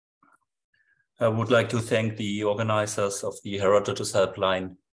I would like to thank the organizers of the Herodotus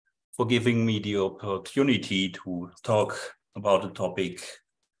Helpline for giving me the opportunity to talk about a topic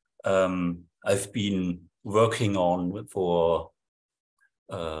I've been working on for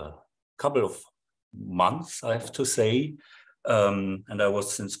a couple of months, I have to say. And I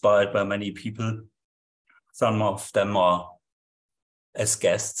was inspired by many people. Some of them are as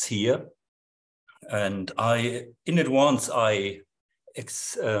guests here. And in advance, I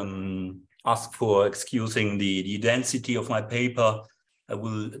ask for excusing the density of my paper. I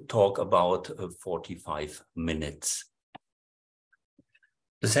will talk about 45 minutes.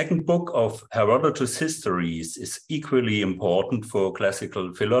 The second book of Herodotus' Histories is equally important for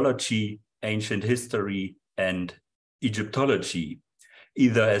classical philology, ancient history, and Egyptology,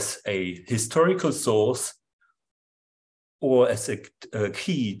 either as a historical source or as a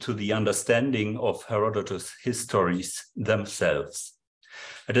key to the understanding of Herodotus' histories themselves.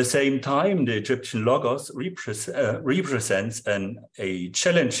 At the same time, the Egyptian Logos represents a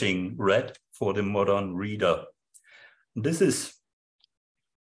challenging read for the modern reader. This is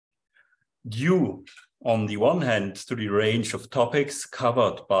due, on the one hand, to the range of topics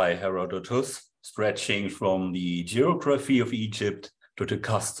covered by Herodotus, stretching from the geography of Egypt to the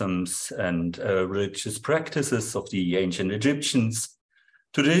customs and religious practices of the ancient Egyptians,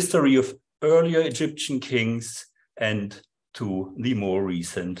 to the history of earlier Egyptian kings, and to the more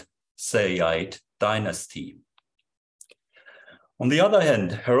recent Sayyid dynasty. On the other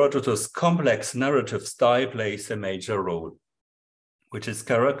hand, Herodotus' complex narrative style plays a major role, which is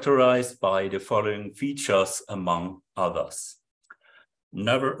characterized by the following features, among others.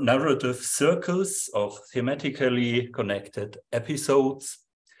 Narrative circles of thematically connected episodes,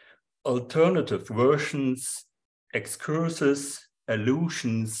 alternative versions, excursus,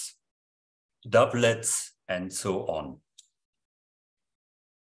 allusions, doublets, and so on.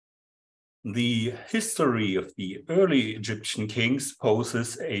 The history of the early Egyptian kings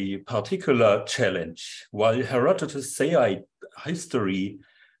poses a particular challenge. While Herodotus' Sayyid history,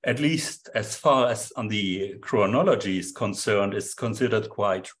 at least as far as on the chronology is concerned, is considered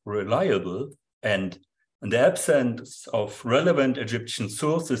quite reliable, and the absence of relevant Egyptian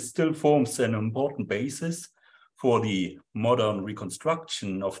sources still forms an important basis for the modern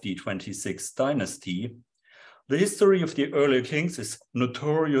reconstruction of the 26th dynasty. The history of the early kings is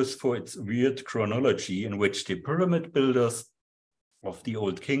notorious for its weird chronology, in which the pyramid builders of the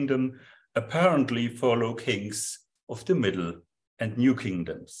Old Kingdom apparently follow kings of the Middle and New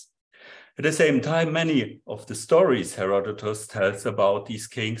Kingdoms. At the same time, many of the stories Herodotus tells about these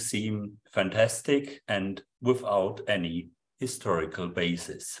kings seem fantastic and without any historical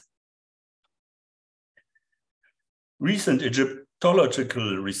basis. Recent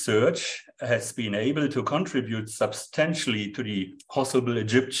Egyptological research has been able to contribute substantially to the possible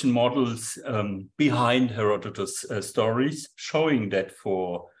Egyptian models behind Herodotus' stories, showing that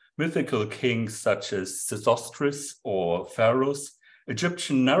for mythical kings such as Sesostris or pharaohs,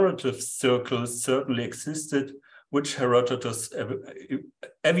 Egyptian narrative circles certainly existed, which Herodotus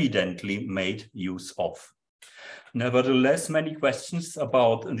evidently made use of. Nevertheless, many questions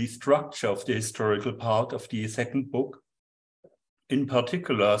about the structure of the historical part of the second book, in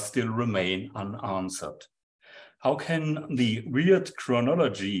particular, still remain unanswered. How can the weird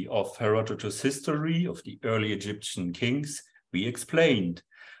chronology of Herodotus' history of the early Egyptian kings be explained?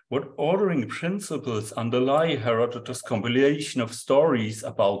 What ordering principles underlie Herodotus' compilation of stories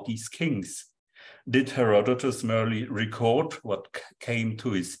about these kings? Did Herodotus merely record what came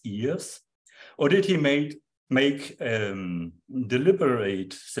to his ears? Or did he make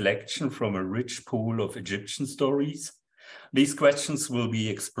deliberate selection from a rich pool of Egyptian stories? These questions will be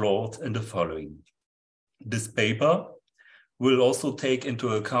explored in the following. This paper will also take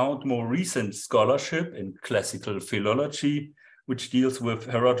into account more recent scholarship in classical philology, which deals with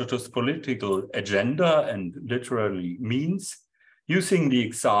Herodotus' political agenda and literary means, using the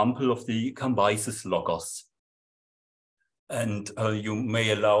example of the Cambyses Logos. And you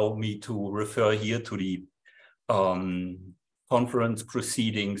may allow me to refer here to the conference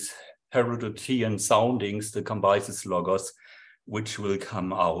proceedings, Herodotian Soundings, the Cambyses Logos, which will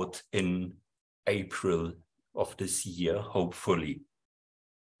come out in April of this year, hopefully.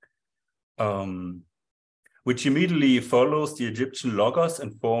 Which immediately follows the Egyptian Logos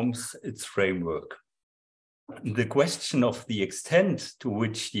and forms its framework. The question of the extent to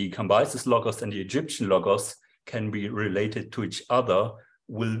which the Cambyses Logos and the Egyptian Logos can be related to each other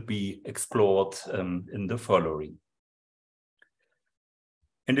will be explored in the following.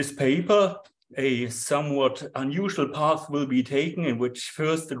 In this paper, a somewhat unusual path will be taken, in which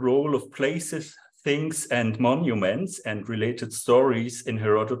first the role of places, things, and monuments and related stories in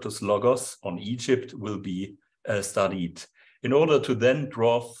Herodotus Logos on Egypt will be studied in order to then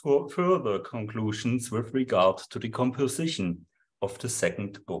draw further conclusions with regard to the composition of the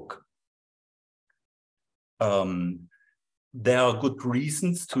second book. There are good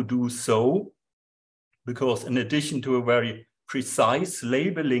reasons to do so, because in addition to a very precise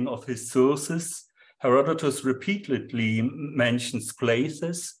labeling of his sources, Herodotus repeatedly mentions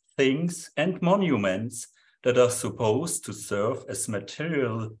places, things, and monuments that are supposed to serve as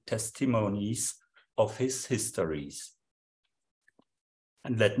material testimonies of his histories.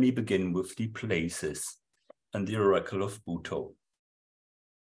 And let me begin with the places and the oracle of Buto.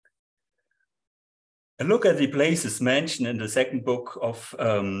 A look at the places mentioned in the second book of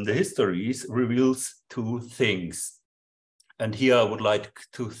the histories reveals two things. And here I would like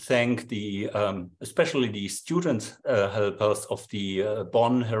to thank the, especially the student helpers of the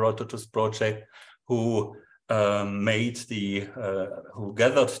Bonn Herodotus project who gathered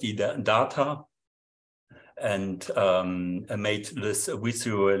the data and made this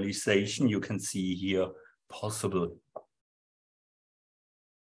visualization you can see here possible.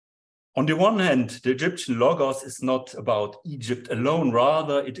 On the one hand, the Egyptian Logos is not about Egypt alone,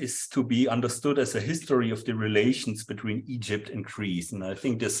 rather it is to be understood as a history of the relations between Egypt and Greece. And I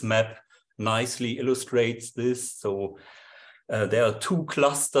think this map nicely illustrates this. So there are two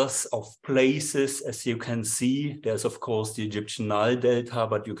clusters of places, as you can see. There's of course the Egyptian Nile Delta,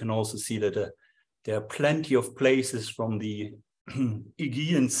 but you can also see that there are plenty of places from the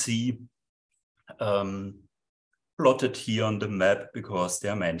Aegean Sea plotted here on the map because they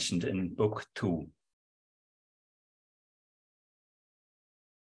are mentioned in book 2.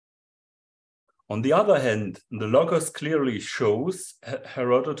 On the other hand, the Logos clearly shows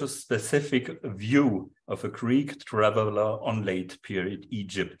Herodotus' specific view of a Greek traveler on late period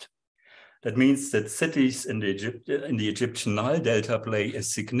Egypt. That means that cities in the Egyptian Nile Delta play a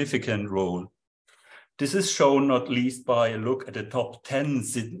significant role. This is shown not least by a look at the top 10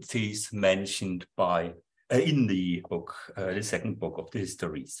 cities mentioned in the book, the second book of the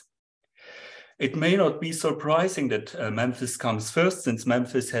histories. It may not be surprising that Memphis comes first, since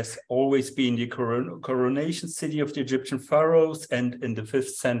Memphis has always been the coronation city of the Egyptian pharaohs, and in the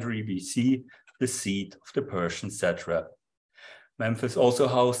 5th century BC, the seat of the Persian satrap. Memphis also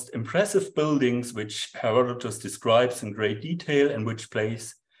housed impressive buildings, which Herodotus describes in great detail and which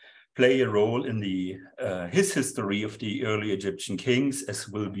play a role in his history of the early Egyptian kings, as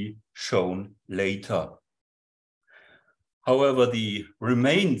will be shown later. However, the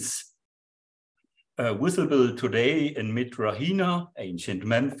remains visible today in Midrahina, ancient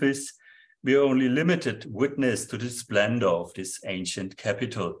Memphis, bear only limited witness to the splendor of this ancient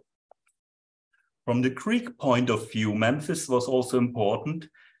capital. From the Greek point of view, Memphis was also important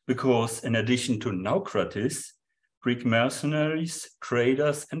because in addition to Naucratis, Greek mercenaries,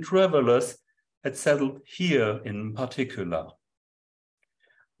 traders, and travelers had settled here in particular.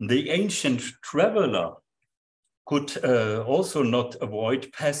 The ancient traveler could also not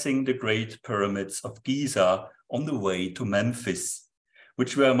avoid passing the great pyramids of Giza on the way to Memphis,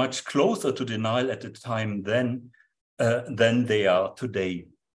 which were much closer to the Nile at the time than they are today.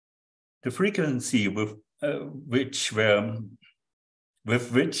 The frequency with which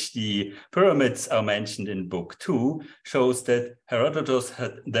the pyramids are mentioned in Book 2 shows that Herodotus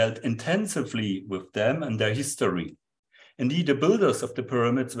had dealt intensively with them and their history. Indeed, the builders of the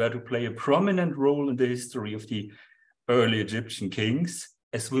pyramids were to play a prominent role in the history of the early Egyptian kings,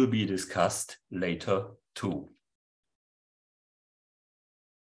 as will be discussed later too.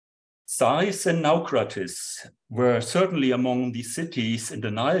 Sais and Naucratis were certainly among the cities in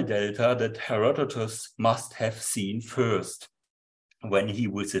the Nile Delta that Herodotus must have seen first when he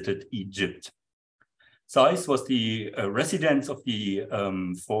visited Egypt. Sais was the residence of the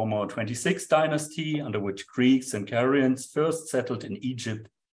former 26th dynasty, under which Greeks and Carians first settled in Egypt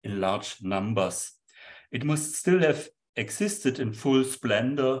in large numbers. It must still have existed in full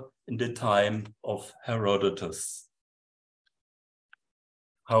splendor in the time of Herodotus.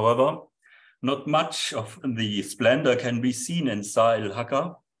 However, not much of the splendor can be seen in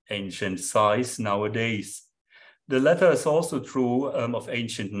Sa-el-Hakka, ancient Sais nowadays. The latter is also true of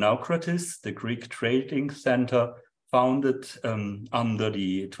ancient Naucratis, the Greek trading center founded under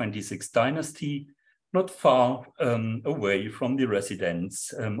the 26th dynasty, not far away from the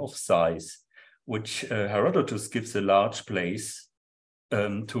residence of Sais, which Herodotus gives a large place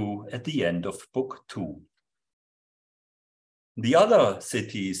to at the end of Book 2. The other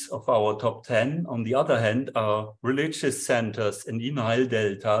cities of our top 10, on the other hand, are religious centers in the Nile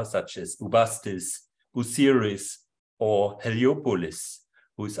Delta, such as Bubastis, Busiris, or Heliopolis,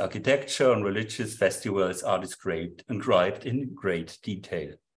 whose architecture and religious festivals are described in great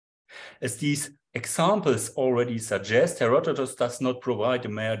detail. As these examples already suggest, Herodotus does not provide a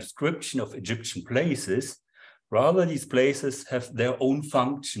mere description of Egyptian places. Rather, these places have their own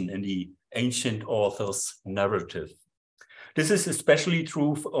function in the ancient author's narrative. This is especially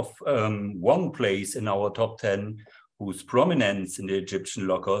true of one place in our top 10 whose prominence in the Egyptian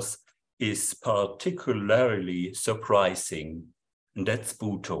logos is particularly surprising, and that's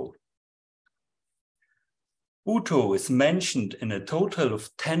Buto. Buto is mentioned in a total of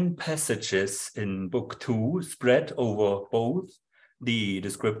 10 passages in Book 2, spread over both the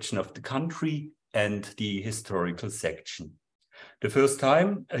description of the country and the historical section. The first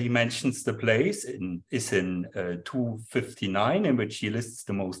time he mentions the place is in 259, in which he lists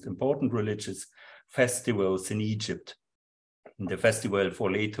the most important religious festivals in Egypt. And the festival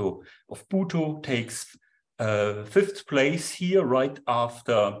for Leto of Buto takes fifth place here, right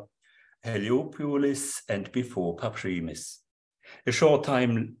after Heliopolis and before Papremis. A short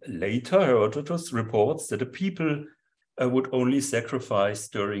time later, Herodotus reports that the people would only sacrifice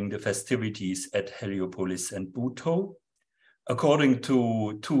during the festivities at Heliopolis and Buto. According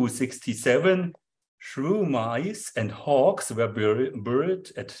to 267, shrew mice and hawks were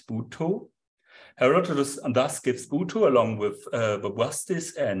buried at Buto. Herodotus thus gives Buto, along with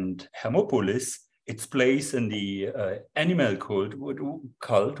Bubastis and Hermopolis, its place in the animal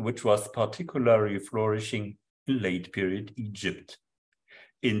cult, which was particularly flourishing in late period Egypt.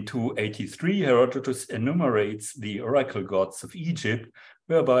 In 283, Herodotus enumerates the oracle gods of Egypt,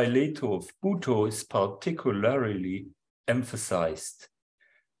 whereby Leto of Buto is particularly emphasized.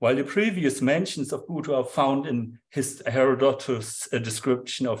 While the previous mentions of Buto are found in Herodotus'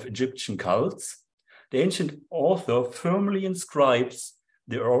 description of Egyptian cults, the ancient author firmly inscribes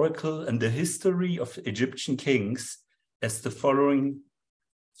the oracle and the history of Egyptian kings, as the following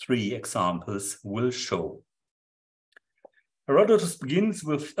three examples will show. Herodotus begins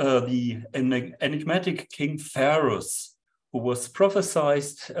with the enigmatic king Pharaoh, who was prophesied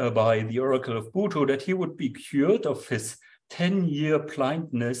by the oracle of Buto that he would be cured of his 10-year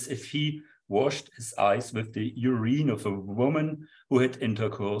blindness if he washed his eyes with the urine of a woman who had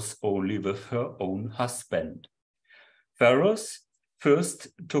intercourse only with her own husband. Pharaoh first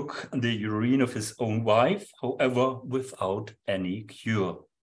took the urine of his own wife, however, without any cure.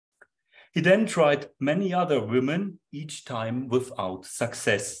 He then tried many other women, each time without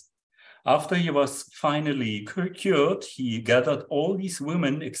success. After he was finally cured, he gathered all these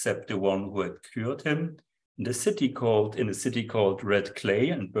women except the one who had cured him in a city called Red Clay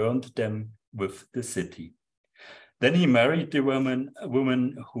and burned them with the city. Then he married the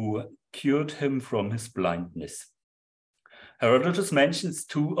woman who cured him from his blindness. Herodotus mentions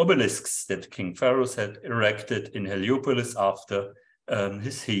two obelisks that King Pharaoh had erected in Heliopolis after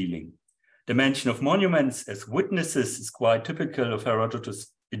his healing. The mention of monuments as witnesses is quite typical of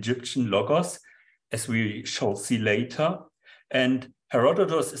Herodotus' Egyptian logos, as we shall see later. And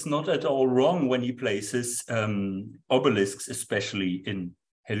Herodotus is not at all wrong when he places obelisks, especially in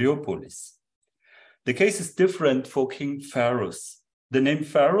Heliopolis. The case is different for King Pharaoh. The name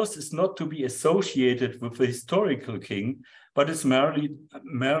Pharaoh is not to be associated with the historical king, but is merely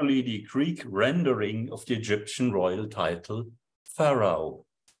the Greek rendering of the Egyptian royal title, Pharaoh.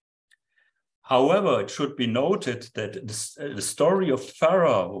 However, it should be noted that the story of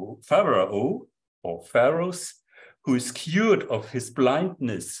Pharaoh, who is cured of his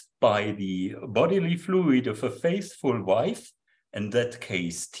blindness by the bodily fluid of a faithful wife, in that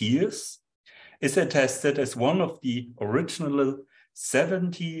case tears, is attested as one of the original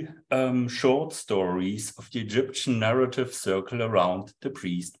 70 short stories of the Egyptian narrative circle around the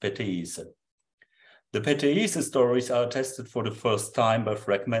priest Peteese. The Peteese stories are attested for the first time by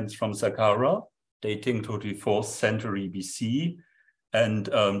fragments from Saqqara, dating to the 4th century BC, and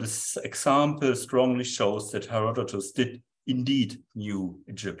this example strongly shows that Herodotus did indeed knew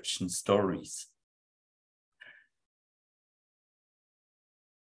Egyptian stories.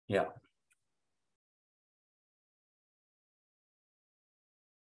 Yeah.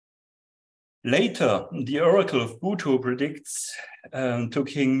 Later, the oracle of Buto predicts to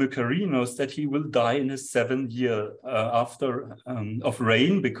King Mykerinos that he will die in his 7th year of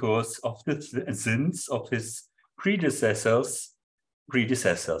reign because of the sins of his predecessors.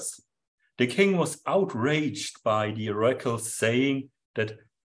 The king was outraged by the oracle, saying that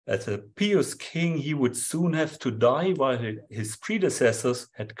as a pious king, he would soon have to die while his predecessors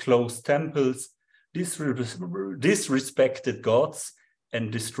had closed temples, disrespected gods, and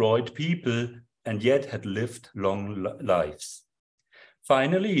destroyed people, and yet had lived long lives.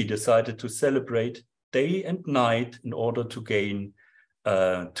 Finally, he decided to celebrate day and night in order to gain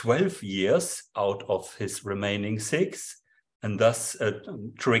 12 years out of his remaining 6, and thus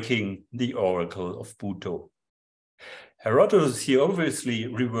tricking the oracle of Buto. Herodotus here obviously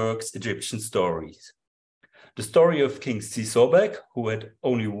reworks Egyptian stories. The story of King Sisobek, who had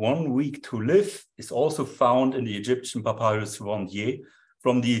only 1 week to live, is also found in the Egyptian papyrus Rondier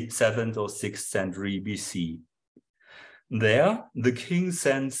from the 7th or 6th century BC. There, the king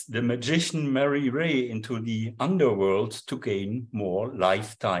sends the magician Mary Ray into the underworld to gain more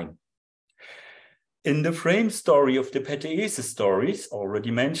lifetime. In the frame story of the Peteese stories,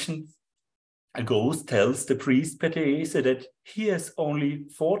 already mentioned, a ghost tells the priest Peteese that he has only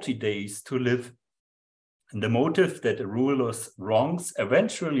 40 days to live. And the motive that the ruler's wrongs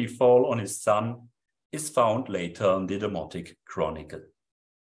eventually fall on his son is found later in the Demotic Chronicle.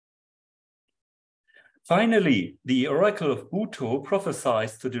 Finally, the oracle of Buto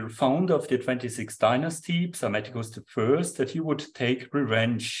prophesies to the founder of the 26th dynasty, Psammetichus I, that he would take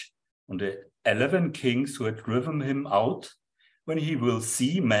revenge on the 11 kings who had driven him out, when he will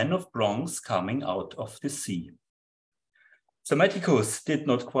see men of bronze coming out of the sea. Psammetichus did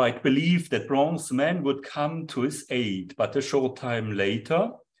not quite believe that bronze men would come to his aid, but a short time later,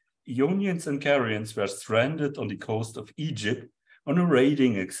 Ionians and Carians were stranded on the coast of Egypt on a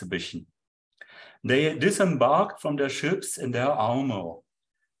raiding expedition. They disembarked from their ships in their armor,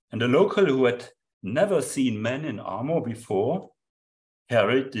 and a local who had never seen men in armor before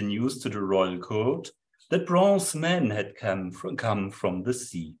carried the news to the royal court that bronze men had come from the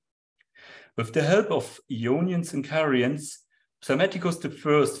sea. With the help of Ionians and Carians, Psammetichus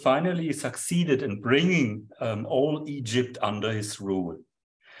I finally succeeded in bringing all Egypt under his rule.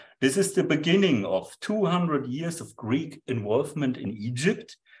 This is the beginning of 200 years of Greek involvement in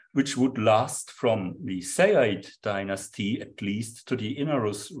Egypt, which would last from the Saite dynasty at least to the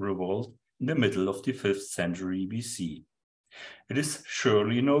Inarus revolt in the middle of the 5th century BC. It is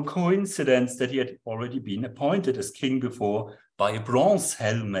surely no coincidence that he had already been appointed as king before by a bronze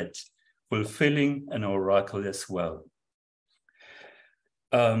helmet, fulfilling an oracle as well.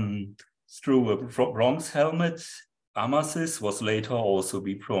 Through a bronze helmet, Amasis was later also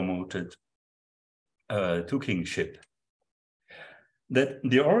be promoted to kingship. That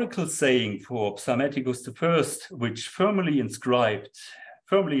the oracle saying for Psammetichus I, which firmly inscribed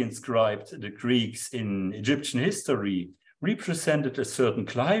the Greeks in Egyptian history, represented a certain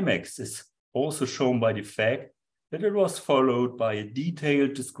climax, is also shown by the fact that it was followed by a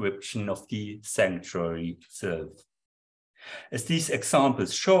detailed description of the sanctuary itself. As these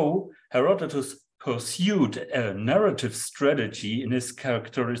examples show, Herodotus pursued a narrative strategy in his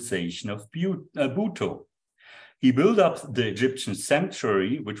characterization of Buto. He built up the Egyptian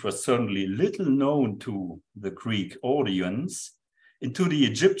sanctuary, which was certainly little known to the Greek audience, into the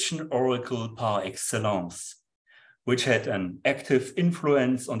Egyptian oracle par excellence, which had an active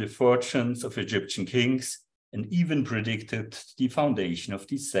influence on the fortunes of Egyptian kings and even predicted the foundation of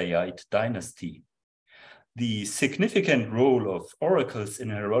the Saite dynasty. The significant role of oracles in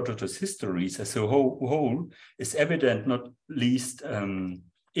Herodotus' histories as a whole is evident not least in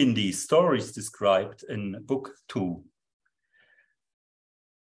the stories described in Book 2.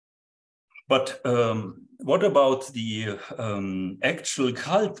 But what about the actual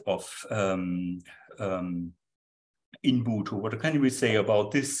cult of in Buto? What can we say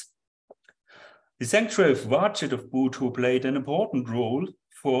about this? The sanctuary of Warjet of Buto played an important role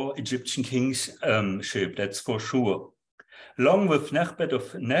for Egyptian kingship, that's for sure. Along with Nechbet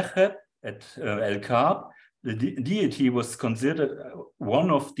of Necheb at El Kab, the deity was considered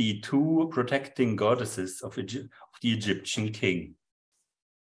one of the 2 protecting goddesses of the Egyptian king.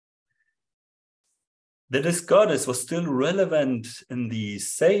 That this goddess was still relevant in the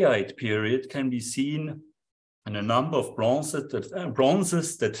Saite period can be seen in a number of bronzes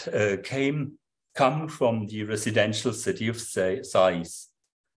that come from the residential city of Sais.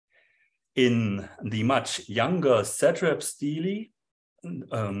 In the much younger satrap stele,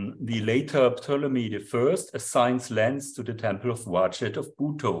 the later Ptolemy I assigns lands to the temple of Warjet of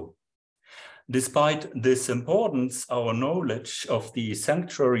Buto. Despite this importance, our knowledge of the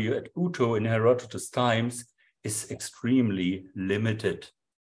sanctuary at Buto in Herodotus' times is extremely limited.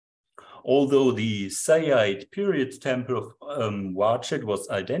 Although the Saite period temple of Warjet was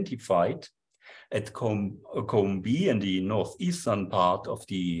identified at Combi in the northeastern part of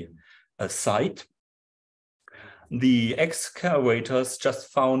the site, the excavators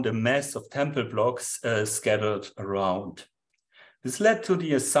just found a mass of temple blocks scattered around. This led to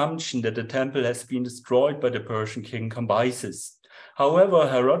the assumption that the temple has been destroyed by the Persian King Cambyses. However,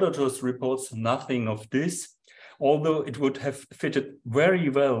 Herodotus reports nothing of this, although it would have fitted very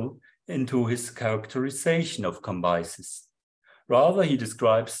well into his characterization of Cambyses. Rather, he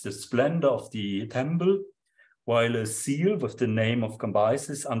describes the splendor of the temple, while a seal with the name of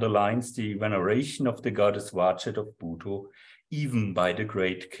Cambyses underlines the veneration of the goddess Vachet of Buto, even by the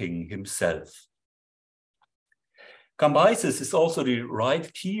great king himself. Cambyses is also the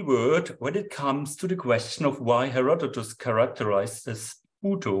right keyword when it comes to the question of why Herodotus characterizes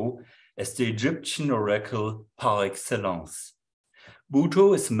Buto as the Egyptian oracle par excellence.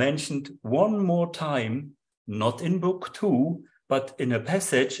 Buto is mentioned one more time, not in Book 2, but in a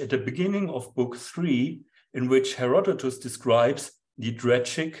passage at the beginning of Book 3, in which Herodotus describes the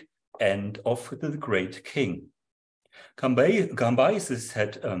tragic end of the great king. Cambyses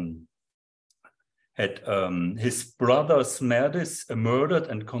had his brother Smerdis murdered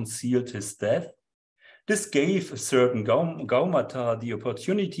and concealed his death. This gave a certain Gaumata the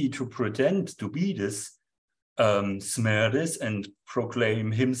opportunity to pretend to be this Smerdis and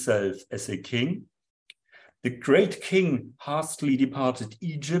proclaim himself as a king. The great king hastily departed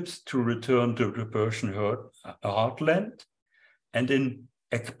Egypt to return to the Persian heartland, and in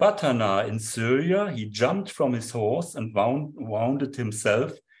Ecbatana in Syria, he jumped from his horse and wounded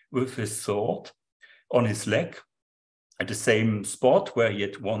himself with his sword on his leg at the same spot where he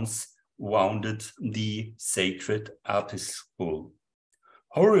had once wounded the sacred Apis bull.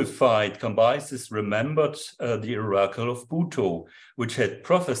 Horrified, Cambyses remembered the oracle of Buto, which had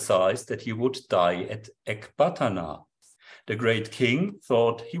prophesied that he would die at Ecbatana. The great king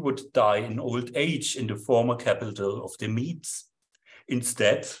thought he would die in old age in the former capital of the Medes.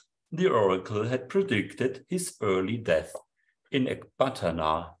 Instead, the oracle had predicted his early death in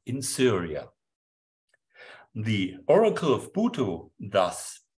Ecbatana in Syria. The oracle of Buto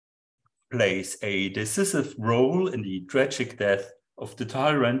thus plays a decisive role in the tragic death of the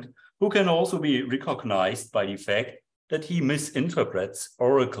tyrant, who can also be recognized by the fact that he misinterprets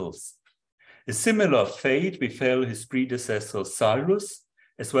oracles. A similar fate befell his predecessor Cyrus,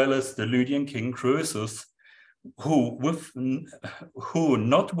 as well as the Lydian king Croesus, who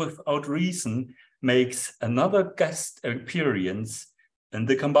not without reason makes another guest appearance in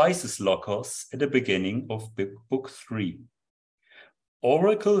the Cambyses Logos at the beginning of Book 3.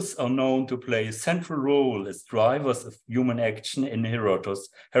 Oracles are known to play a central role as drivers of human action in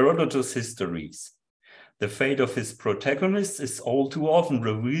Herodotus' histories. The fate of his protagonists is all too often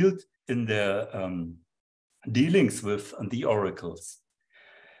revealed in their dealings with the oracles.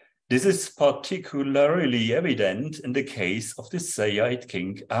 This is particularly evident in the case of the Sayyid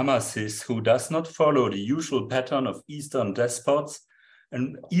king Cambyses, who does not follow the usual pattern of Eastern despots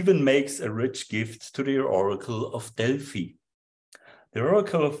and even makes a rich gift to the oracle of Delphi. The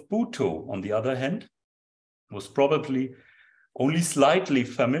oracle of Buto, on the other hand, was probably only slightly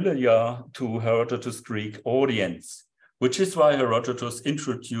familiar to Herodotus' Greek audience, which is why Herodotus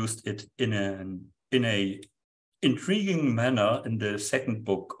introduced it in an intriguing manner in the second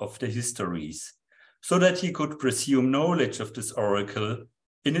book of the Histories, so that he could presume knowledge of this oracle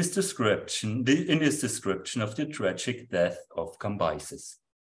in his description of the tragic death of Cambyses.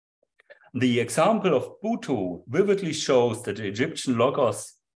 The example of Buto vividly shows that the Egyptian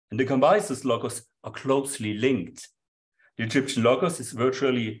Logos and the Cambyses Logos are closely linked. The Egyptian Logos is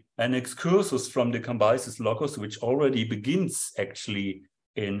virtually an excursus from the Cambyses Logos, which already begins actually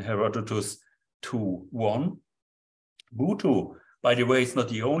in Herodotus 2:1. Buto, by the way, is not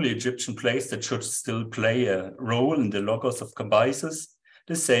the only Egyptian place that should still play a role in the Logos of Cambyses.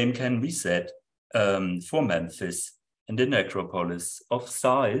 The same can be said for Memphis and the necropolis of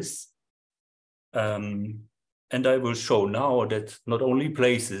Sais. And I will show now that not only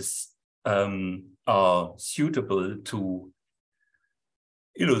places are suitable to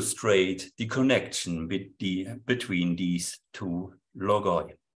illustrate the connection between these two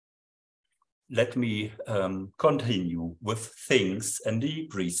logi. Let me continue with things and the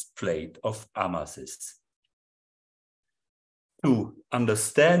breastplate of Amasis. To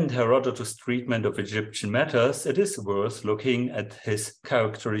understand Herodotus' treatment of Egyptian matters, it is worth looking at his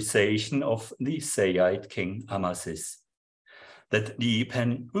characterization of the Sayyid king Amasis. That the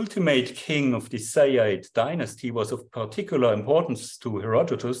penultimate king of the Sayyid dynasty was of particular importance to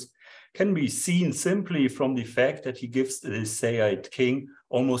Herodotus can be seen simply from the fact that he gives the Sayyid king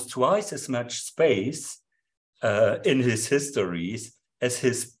almost twice as much space in his histories as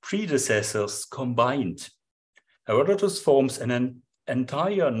his predecessors combined. Herodotus forms an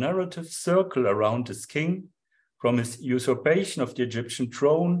entire narrative circle around his king, from his usurpation of the Egyptian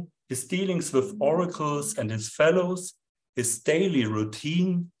throne, his dealings with oracles and his fellows, his daily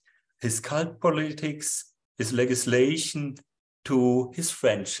routine, his cult politics, his legislation, to his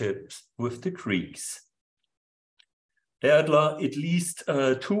friendships with the Greeks. There are at least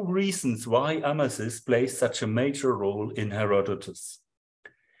two reasons why Amasis plays such a major role in Herodotus.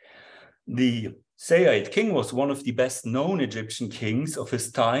 The Saite king was one of the best known Egyptian kings of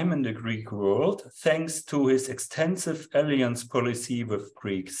his time in the Greek world, thanks to his extensive alliance policy with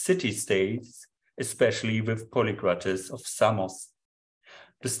Greek city-states, especially with Polycrates of Samos.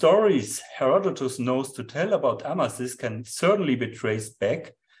 The stories Herodotus knows to tell about Amasis can certainly be traced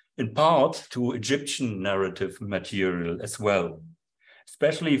back, in part, to Egyptian narrative material as well,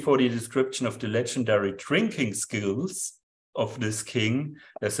 especially for the description of the legendary drinking skills of this king.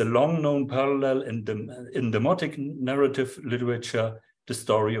 There's a long-known parallel in the Demotic narrative literature, the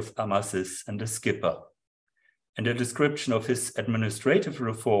story of Amasis and the skipper. And the description of his administrative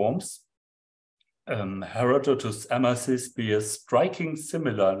reforms, Herodotus Amasis bears striking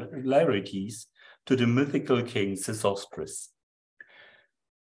similarities to the mythical king Sesostris.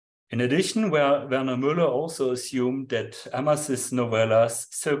 In addition, Werner Müller also assumed that Amasis' novellas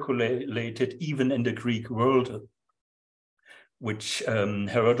circulated even in the Greek world, which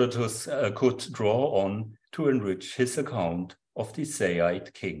Herodotus could draw on to enrich his account of the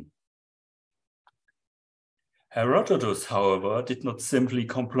Saite king. Herodotus, however, did not simply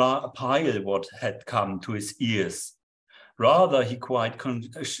compile what had come to his ears. Rather, he quite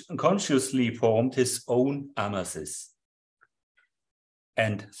consciously formed his own Amasis.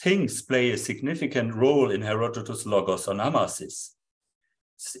 And things play a significant role in Herodotus' Logos on Amasis.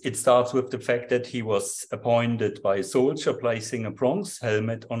 It starts with the fact that he was appointed by a soldier placing a bronze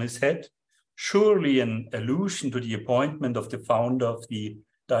helmet on his head, surely an allusion to the appointment of the founder of the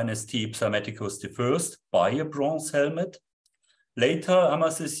dynasty Psammetichus I by a bronze helmet. Later,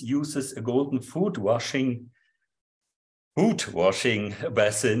 Amasis uses a golden boot washing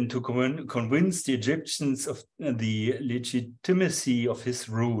basin to convince the Egyptians of the legitimacy of his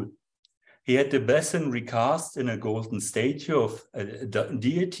rule. He had the basin recast in a golden statue of a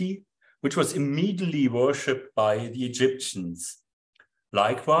deity, which was immediately worshipped by the Egyptians.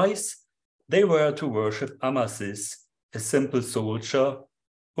 Likewise, they were to worship Amasis, a simple soldier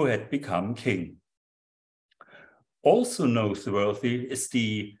who had become king. Also noteworthy is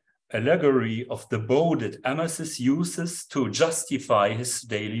the allegory of the bow that Amasis uses to justify his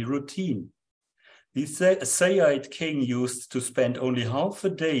daily routine. The Saite king used to spend only half a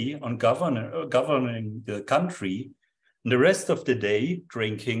day on governing the country, and the rest of the day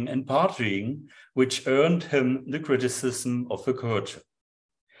drinking and partying, which earned him the criticism of a courtier.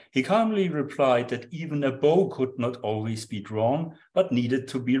 He calmly replied that even a bow could not always be drawn, but needed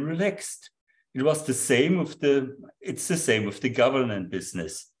to be relaxed. It's the same with the government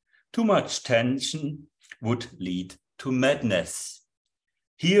business. Too much tension would lead to madness.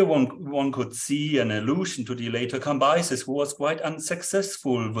 Here one could see an allusion to the later Cambyses, who was quite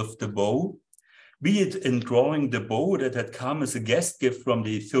unsuccessful with the bow, be it in drawing the bow that had come as a guest gift from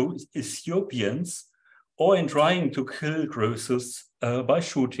the Ethiopians, or in trying to kill Croesus by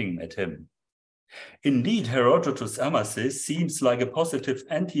shooting at him. Indeed, Herodotus Amasis seems like a positive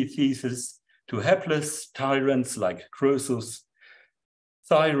antithesis to hapless tyrants like Croesus,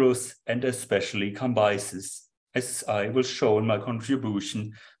 Cyrus, and especially Cambyses, as I will show in my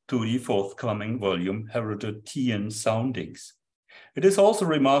contribution to the forthcoming volume, Herodotean Soundings. It is also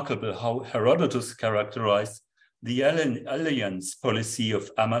remarkable how Herodotus characterized the alliance policy of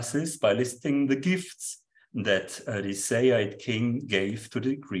Amasis by listing the gifts that the Saite king gave to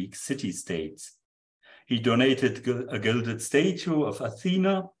the Greek city-states. He donated a gilded statue of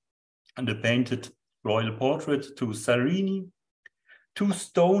Athena and a painted royal portrait to Cyrene, 2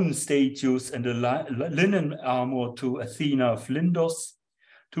 stone statues and a linen armor to Athena of Lindos,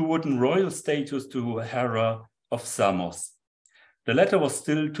 2 wooden royal statues to Hera of Samos. The latter was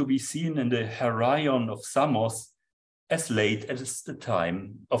still to be seen in the Heraion of Samos as late as the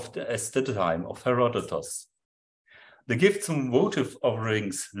time of Herodotus. The gifts and votive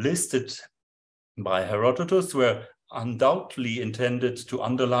offerings listed by Herodotus were undoubtedly intended to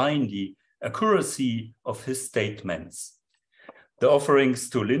underline the accuracy of his statements. The offerings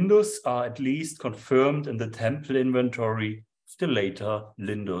to Lindos are at least confirmed in the temple inventory of the later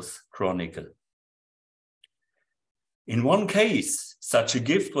Lindos Chronicle. In one case, such a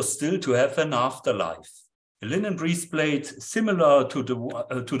gift was still to have an afterlife. A linen breastplate similar to the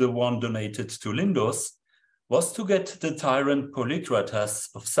one donated to Lindos was to get the tyrant Polycrates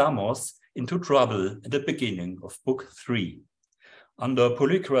of Samos into trouble at the beginning of Book 3. Under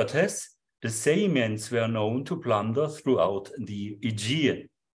Polycrates, the Samians were known to plunder throughout the Aegean.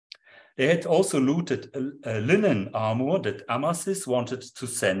 They had also looted a linen armor that Amasis wanted to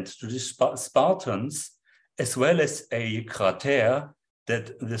send to the Spartans, as well as a crater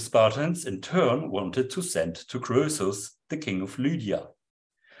that the Spartans in turn wanted to send to Croesus, the king of Lydia.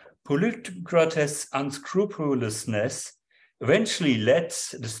 Polycrates' unscrupulousness eventually led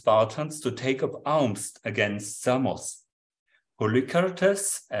the Spartans to take up arms against Samos.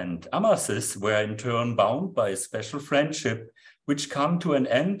 Polycrates and Amasis were in turn bound by a special friendship, which came to an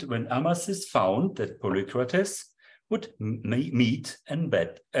end when Amasis found that Polycrates would meet a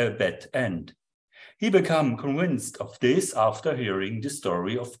bad end. He became convinced of this after hearing the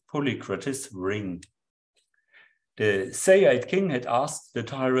story of Polycrates' ring. The Saite king had asked the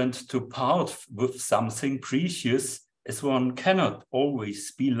tyrant to part with something precious, as one cannot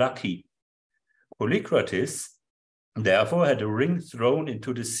always be lucky. Polycrates therefore had a ring thrown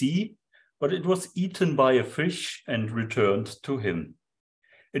into the sea, but it was eaten by a fish and returned to him.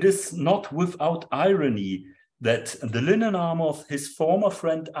 It is not without irony that the linen armor of his former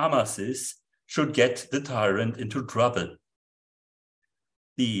friend Amasis should get the tyrant into trouble.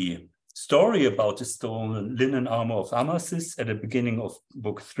 The story about the stolen linen armor of Amasis at the beginning of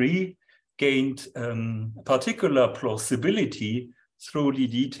Book 3 gained particular plausibility through the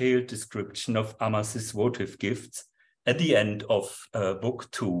detailed description of Amasis' votive gifts at the end of Book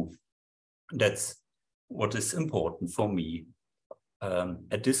 2. That's what is important for me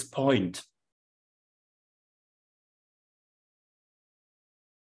at this point.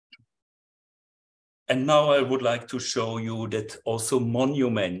 And now I would like to show you that also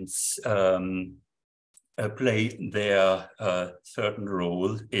monuments play their certain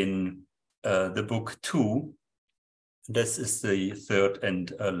role in the Book 2. This is the third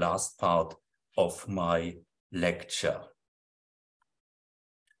and last part of my lecture.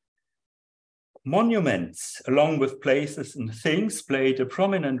 Monuments, along with places and things, played a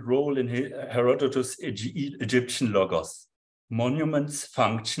prominent role in Herodotus' Egyptian logos. Monuments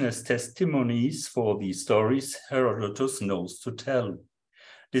function as testimonies for the stories Herodotus knows to tell.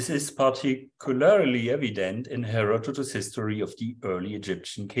 This is particularly evident in Herodotus' history of the early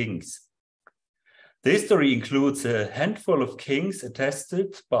Egyptian kings. The history includes a handful of kings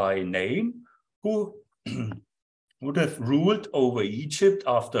attested by name who would have ruled over Egypt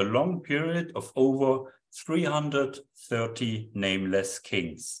after a long period of over 330 nameless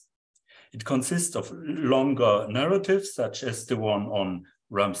kings. It consists of longer narratives, such as the one on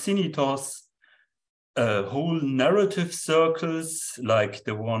Rhamsinitos, whole narrative circles, like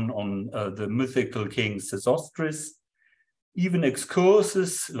the one on the mythical king Sesostris, even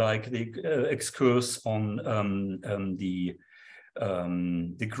excursus, like the excurse on the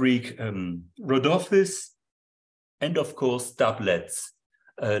Greek Rhodophis, and of course doublets,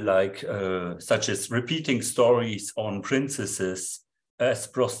 such as repeating stories on princesses as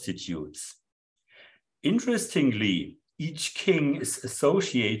prostitutes. Interestingly, each king is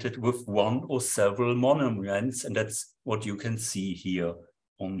associated with one or several monuments, and that's what you can see here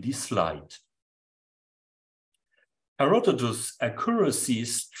on the slide. Herodotus' accuracy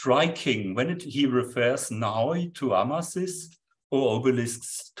is striking when he refers naoi to Amasis or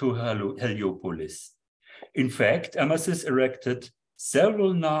obelisks to Heliopolis. In fact, Amasis erected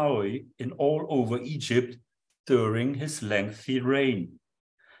several naoi in all over Egypt during his lengthy reign.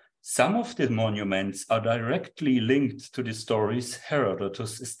 Some of the monuments are directly linked to the stories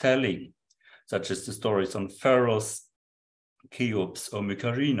Herodotus is telling, such as the stories on Pharos, Cheops, or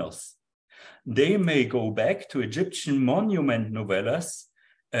Mykarinos. They may go back to Egyptian monument novellas,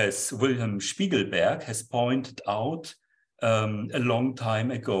 as Wilhelm Spiegelberg has pointed out a long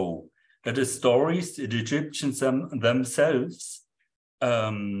time ago, that the stories the Egyptians themselves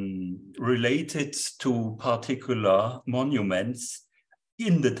related to particular monuments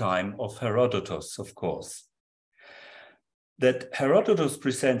in the time of Herodotus, of course. That Herodotus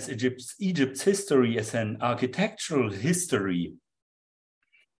presents Egypt's history as an architectural history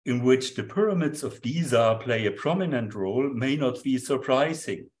in which the pyramids of Giza play a prominent role may not be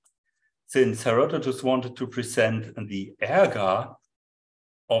surprising, since Herodotus wanted to present the erga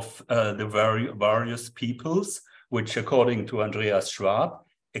of the various peoples, which, according to Andreas Schwab,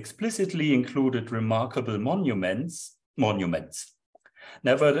 explicitly included remarkable monuments.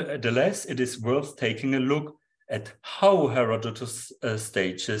 Nevertheless, it is worth taking a look at how Herodotus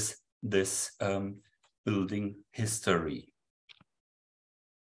stages this building history.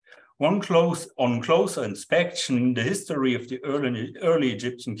 On closer inspection, the history of the early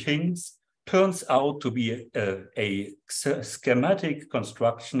Egyptian kings turns out to be a schematic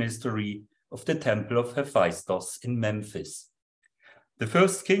construction history of the Temple of Hephaestus in Memphis. The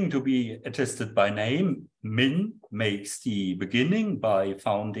first king to be attested by name, Min, makes the beginning by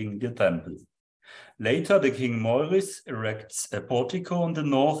founding the temple. Later, the king Moiris erects a portico on the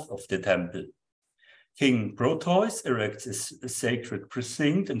north of the temple. King Proteus erects a sacred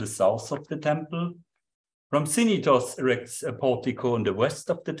precinct in the south of the temple. Rhampsinitos erects a portico in the west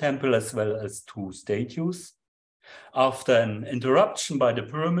of the temple, as well as 2 statues. After an interruption by the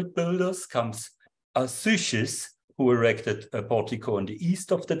pyramid builders comes Schütze, who erected a portico in the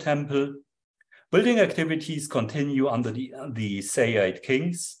east of the temple. Building activities continue under the Sayyid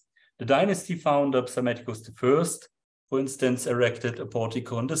kings. The dynasty founder Psammetichus I, for instance, erected a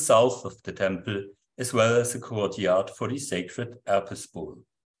portico in the south of the temple, as well as a courtyard for the sacred Apis bull.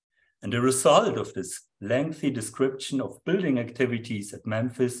 And the result of this lengthy description of building activities at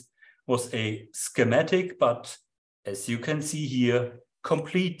Memphis was a schematic, but as you can see here,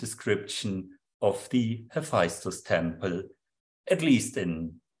 complete description of the Hephaestus temple, at least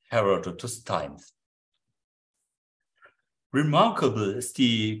in Herodotus' times. Remarkable is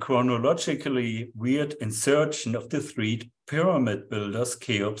the chronologically weird insertion of the 3 pyramid builders,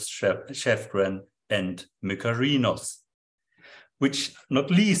 Cheops, Chephren, and Mykarinos, which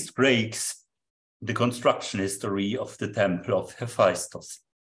not least breaks the construction history of the temple of Hephaestus.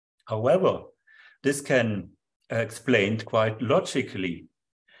 However, this can be explained quite logically.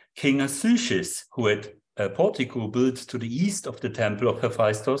 King Schütze, who had a portico built to the east of the temple of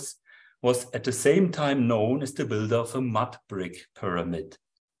Hephaestus, was at the same time known as the builder of a mud brick pyramid.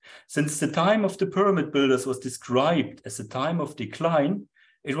 Since the time of the pyramid builders was described as a time of decline,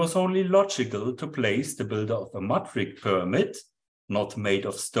 it was only logical to place the builder of a mud brick pyramid, not made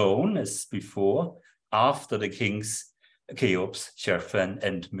of stone as before, after the kings Cheops, Chephren,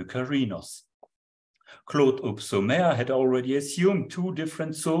 and Mykarinos. Claude Upsomer had already assumed 2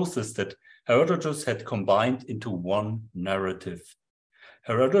 different sources that Herodotus had combined into one narrative.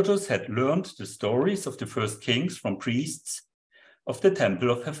 Herodotus had learned the stories of the first kings from priests of the temple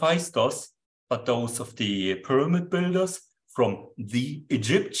of Hephaestus, but those of the pyramid builders from the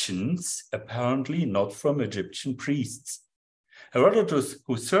Egyptians, apparently not from Egyptian priests. Herodotus,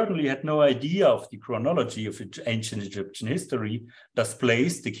 who certainly had no idea of the chronology of ancient Egyptian history, thus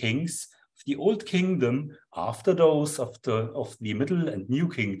placed the kings of the Old Kingdom after those of the Middle and New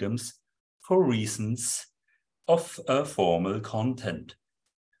Kingdoms for reasons of formal content.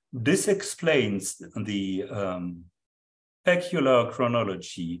 This explains the peculiar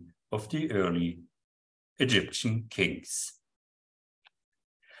chronology of the early Egyptian kings.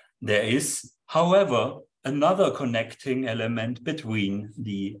 There is, however, another connecting element between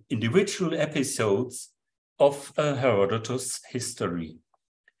the individual episodes of Herodotus' history.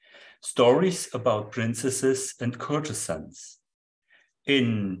 Stories about princesses and courtesans.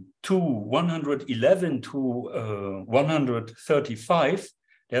 In 111 to 135,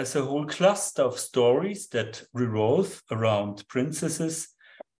 there's a whole cluster of stories that revolve around princesses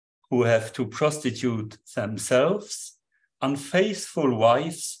who have to prostitute themselves, unfaithful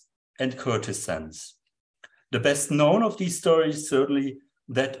wives, and courtesans. The best known of these stories is certainly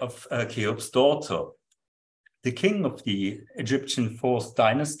that of Cheops' daughter. The king of the Egyptian 4th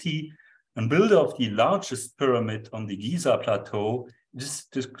dynasty and builder of the largest pyramid on the Giza plateau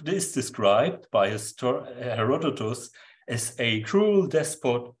is described by Herodotus as a cruel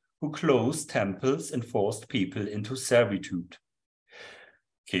despot who closed temples and forced people into servitude.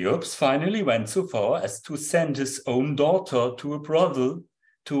 Cheops finally went so far as to send his own daughter to a brothel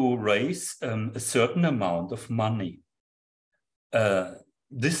to raise a certain amount of money.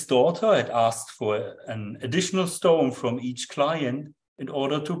 This daughter had asked for an additional stone from each client in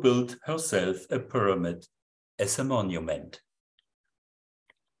order to build herself a pyramid as a monument.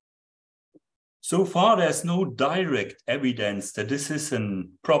 So far, there's no direct evidence that this is a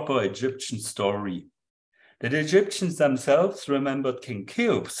proper Egyptian story. The Egyptians themselves remembered King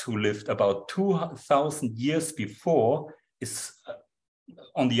Cheops, who lived about 2,000 years before, is,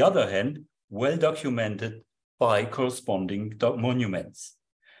 on the other hand, well documented by corresponding monuments.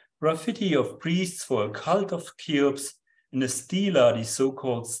 Graffiti of priests for a cult of Cheops in the stela, the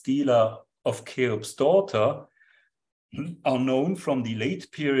so-called stela of Cheops' daughter, are known from the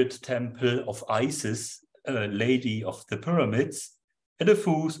late period temple of Isis, Lady of the Pyramids, at a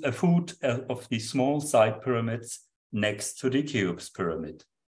foot of the small side pyramids next to the Cheops pyramid.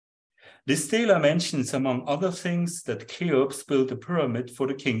 This stela mentions, among other things, that Cheops built a pyramid for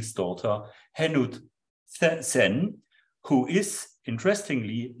the king's daughter, Henut-Sen, who is,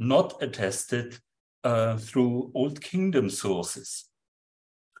 interestingly, not attested through Old Kingdom sources.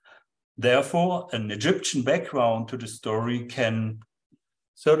 Therefore, an Egyptian background to the story can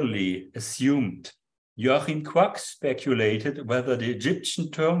certainly assumed. Joachim Quack speculated whether the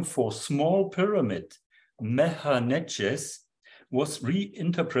Egyptian term for small pyramid, mehaneches, was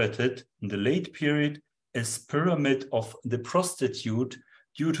reinterpreted in the late period as pyramid of the prostitute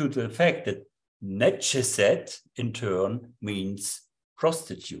due to the fact that Netcheset, in turn, means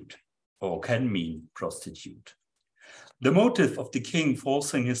prostitute, or can mean prostitute. The motive of the king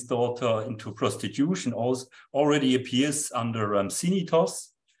forcing his daughter into prostitution already appears under Sinitos.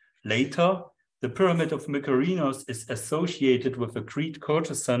 Later, the pyramid of Mykerinos is associated with a Greek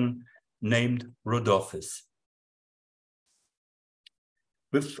courtesan named Rhodopis.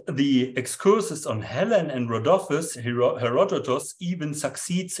 With the excursus on Helen and Rhodopis, Herodotus even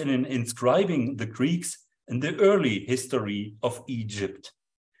succeeds in inscribing the Greeks in the early history of Egypt.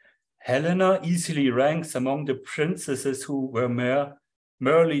 Helena easily ranks among the princesses who were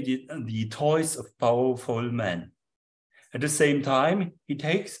merely the toys of powerful men. At the same time, he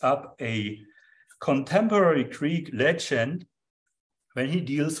takes up a contemporary Greek legend when he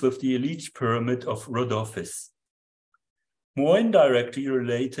deals with the elite pyramid of Rhodopis. More indirectly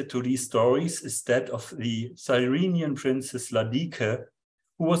related to these stories is that of the Cyrenian princess Ladike,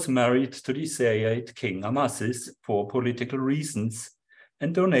 who was married to the Sayyid King Cambyses for political reasons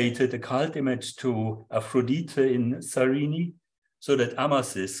and donated a cult image to Aphrodite in Cyrene so that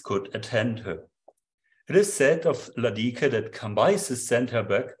Cambyses could attend her. It is said of Ladike that Cambyses sent her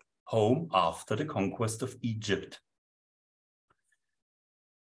back home after the conquest of Egypt.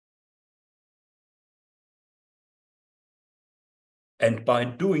 And by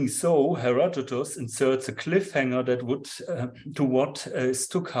doing so, Herodotus inserts a cliffhanger that would to what is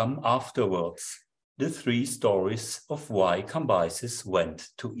to come afterwards, the 3 stories of why Cambyses went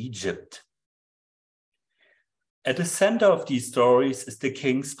to Egypt. At the center of these stories is the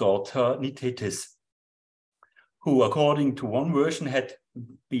king's daughter Nitetis, who, according to one version, had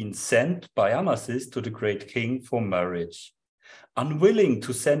been sent by Cambyses to the great king for marriage. Unwilling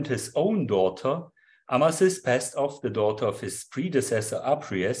to send his own daughter, Cambyses passed off the daughter of his predecessor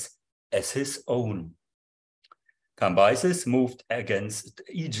Apries as his own. Cambyses moved against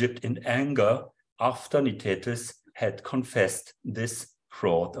Egypt in anger after Nitetis had confessed this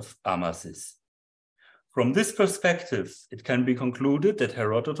fraud of Cambyses. From this perspective, it can be concluded that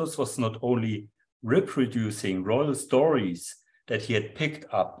Herodotus was not only reproducing royal stories that he had picked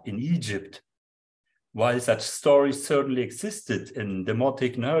up in Egypt. While such stories certainly existed in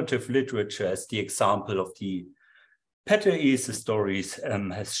demotic narrative literature, as the example of the Peteese stories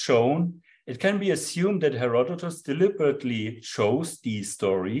has shown, it can be assumed that Herodotus deliberately chose these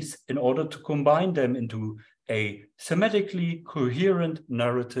stories in order to combine them into a thematically coherent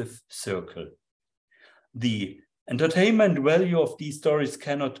narrative circle. The entertainment value of these stories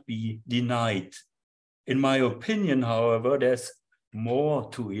cannot be denied. In my opinion, however, there's more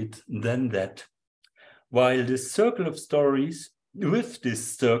to it than that. With this circle of stories,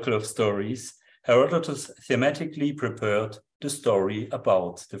 Herodotus thematically prepared the story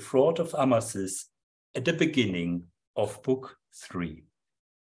about the fraud of Cambyses at the beginning of Book 3.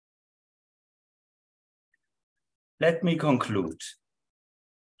 Let me conclude.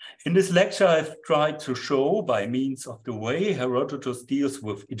 In this lecture, I've tried to show, by means of the way Herodotus deals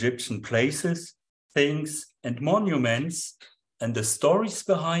with Egyptian places, things, and monuments, and the stories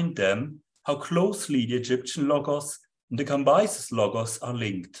behind them, how closely the Egyptian logos and the Cambyses logos are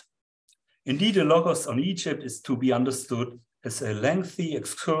linked. Indeed, the logos on Egypt is to be understood as a lengthy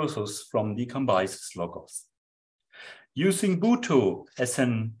excursus from the Cambyses logos. Using Buto as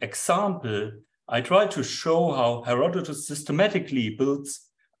an example, I try to show how Herodotus systematically builds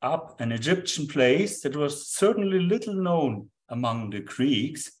up an Egyptian place that was certainly little known among the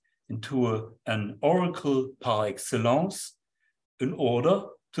Greeks into an oracle par excellence, in order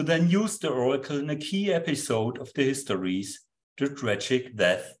to then use the oracle in a key episode of the histories, the tragic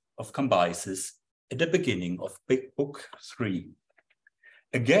death of Cambyses at the beginning of Book 3.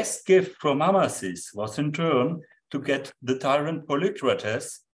 A guest gift from Cambyses was in turn to get the tyrant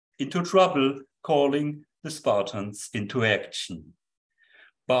Polycrates into trouble, calling the Spartans into action.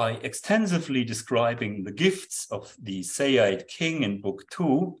 By extensively describing the gifts of the Sayyid king in Book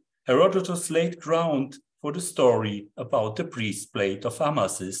 2, Herodotus laid ground for the story about the breastplate of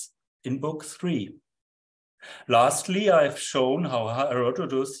Cambyses in Book 3. Lastly, I have shown how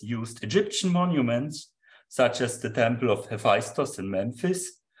Herodotus used Egyptian monuments, such as the Temple of Hephaestus in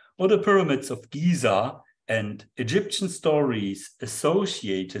Memphis, or the pyramids of Giza, and Egyptian stories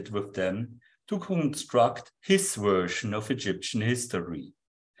associated with them to construct his version of Egyptian history.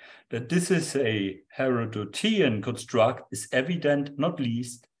 That this is a Herodotean construct is evident not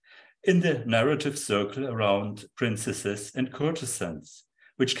least in the narrative circle around princesses and courtesans,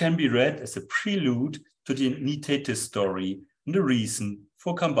 which can be read as a prelude to the Nitetis story and the reason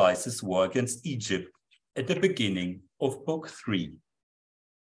for Cambyses' war against Egypt at the beginning of Book 3.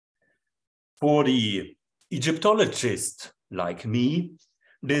 For the Egyptologist like me,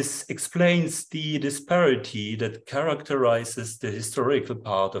 This explains the disparity that characterizes the historical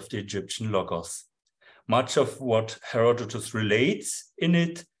part of the Egyptian logos. Much of what Herodotus relates in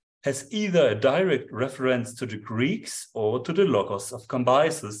it has either a direct reference to the Greeks or to the logos of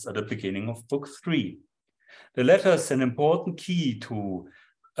Cambyses at the beginning of Book 3. The latter is an important key to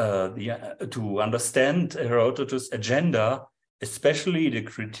understand Herodotus' agenda, especially the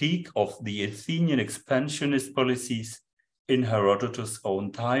critique of the Athenian expansionist policies in Herodotus'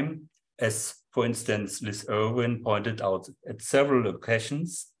 own time, as, for instance, Liz Irwin pointed out at several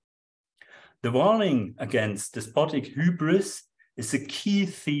occasions. The warning against despotic hubris is a key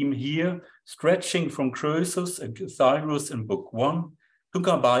theme here, stretching from Croesus and Cyrus in Book 1 to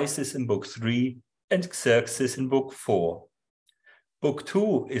Cambyses in Book 3 and Xerxes in Book 4. Book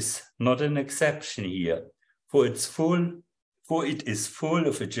 2 is not an exception here, for it is full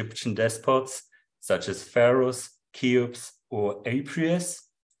of Egyptian despots such as pharaohs, Cheops, or Apries.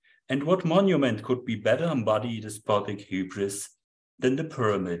 And what monument could be better embody despotic hubris than the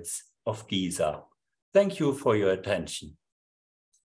pyramids of Giza? Thank you for your attention.